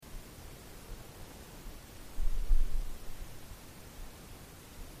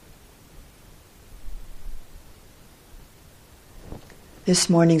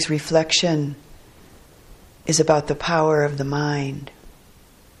This morning's reflection is about the power of the mind.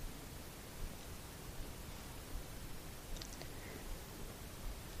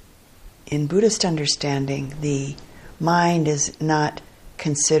 In Buddhist understanding, the mind is not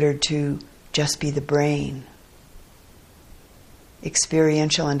considered to just be the brain.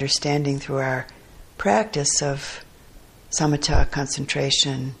 Experiential understanding through our practice of samatha,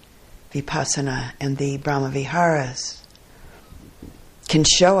 concentration, vipassana, and the Brahmaviharas can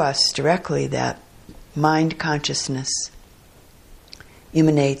show us directly that mind consciousness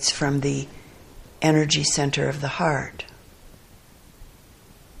emanates from the energy center of the heart.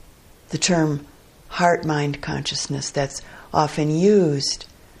 The term heart-mind consciousness that's often used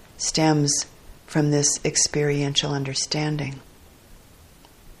stems from this experiential understanding.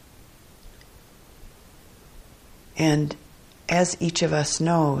 And as each of us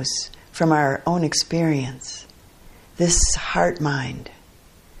knows from our own experience, this heart-mind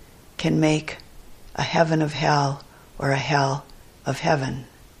can make a heaven of hell or a hell of heaven,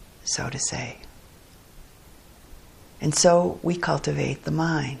 so to say. And so we cultivate the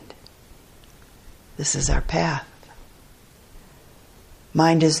mind. This is our path.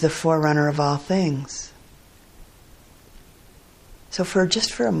 Mind is the forerunner of all things. So for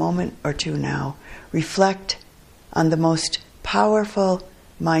a moment or two now, reflect on the most powerful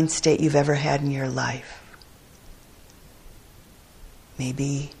mind state you've ever had in your life.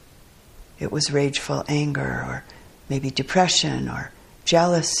 Maybe it was rageful anger, or maybe depression, or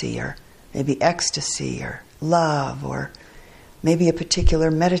jealousy, or maybe ecstasy, or love, or maybe a particular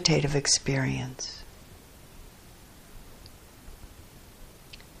meditative experience.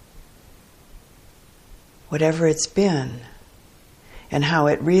 Whatever it's been, and how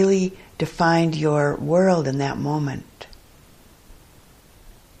it really defined your world in that moment,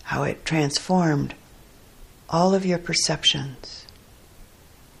 how it transformed all of your perceptions.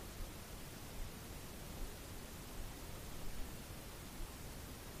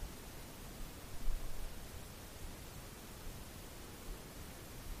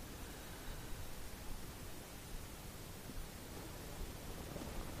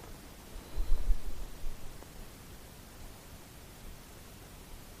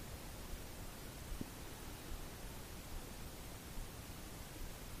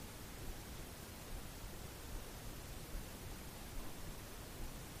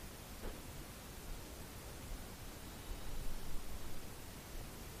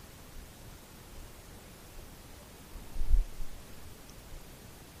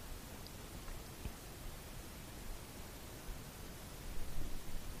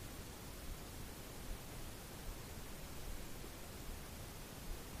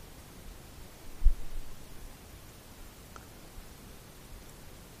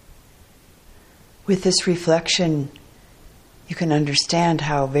 With this reflection, you can understand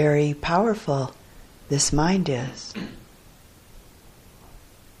how very powerful this mind is.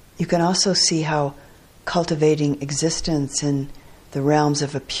 You can also see how cultivating existence in the realms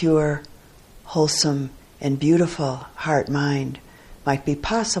of a pure, wholesome, and beautiful heart-mind might be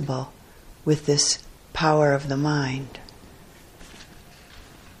possible with this power of the mind.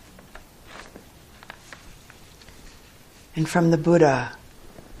 And from the Buddha,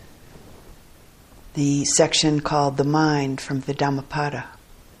 the section called The Mind from the Dhammapada.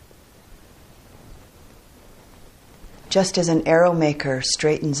 Just as an arrow maker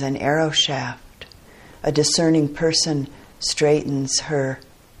straightens an arrow shaft, a discerning person straightens her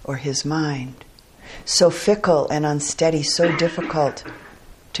or his mind. So fickle and unsteady, so difficult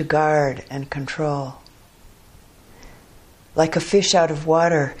to guard and control. Like a fish out of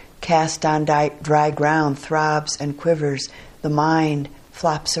water, cast on dry ground, throbs and quivers, the mind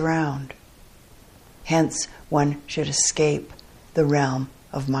flops around. Hence, one should escape the realm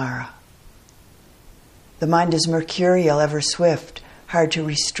of Mara. The mind is mercurial, ever swift, hard to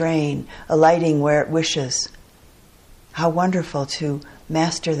restrain, alighting where it wishes. How wonderful to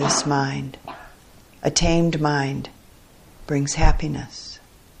master this mind. A tamed mind brings happiness.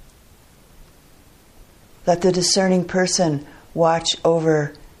 Let the discerning person watch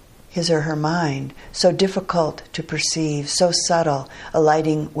over his or her mind, so difficult to perceive, so subtle,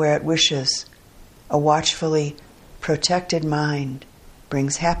 alighting where it wishes. A watchfully protected mind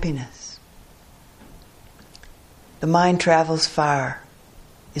brings happiness. The mind travels far,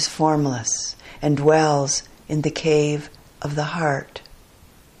 is formless, and dwells in the cave of the heart.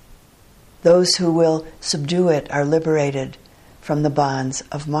 Those who will subdue it are liberated from the bonds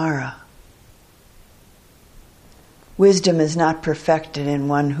of Mara. Wisdom is not perfected in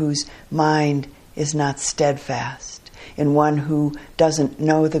one whose mind is not steadfast, in one who doesn't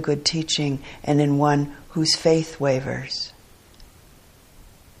know the good teaching, and in one whose faith wavers.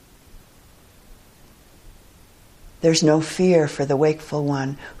 There's no fear for the wakeful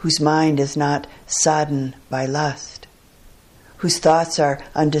one whose mind is not sodden by lust, whose thoughts are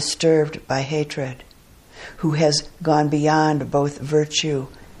undisturbed by hatred, who has gone beyond both virtue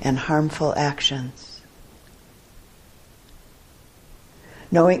and harmful actions.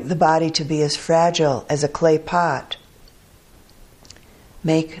 Knowing the body to be as fragile as a clay pot,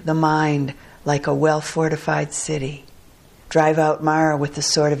 make the mind like a well-fortified city. Drive out Mara with the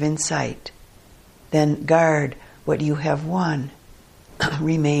sword of insight. Then guard what you have won,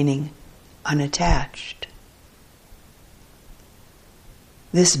 remaining unattached.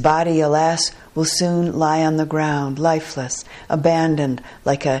 This body, alas, will soon lie on the ground, lifeless, abandoned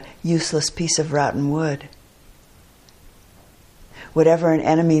like a useless piece of rotten wood. Whatever an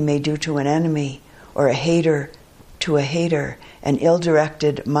enemy may do to an enemy, or a hater to a hater, an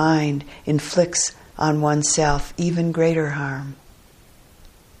ill-directed mind inflicts on oneself even greater harm.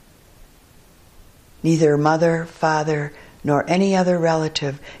 Neither mother, father, nor any other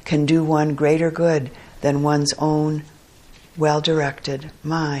relative can do one greater good than one's own well-directed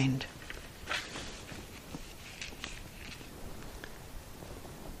mind.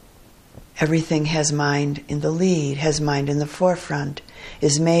 Everything has mind in the lead, has mind in the forefront,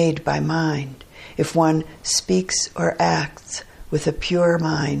 is made by mind. If one speaks or acts with a pure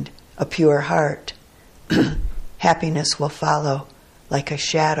mind, a pure heart, happiness will follow like a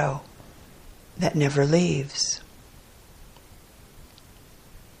shadow that never leaves.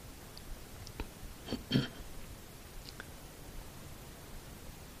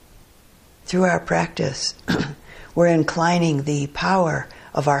 Through our practice, we're inclining the power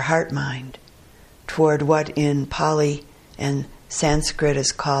of our heart-mind toward what in Pali and Sanskrit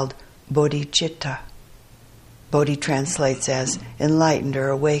is called bodhicitta. Bodhi translates as enlightened or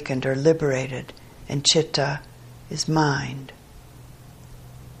awakened or liberated, and citta is mind.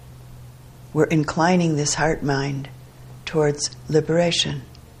 We're inclining this heart-mind towards liberation,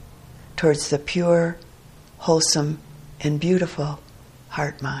 towards the pure, wholesome, and beautiful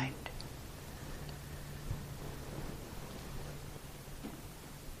heart-mind.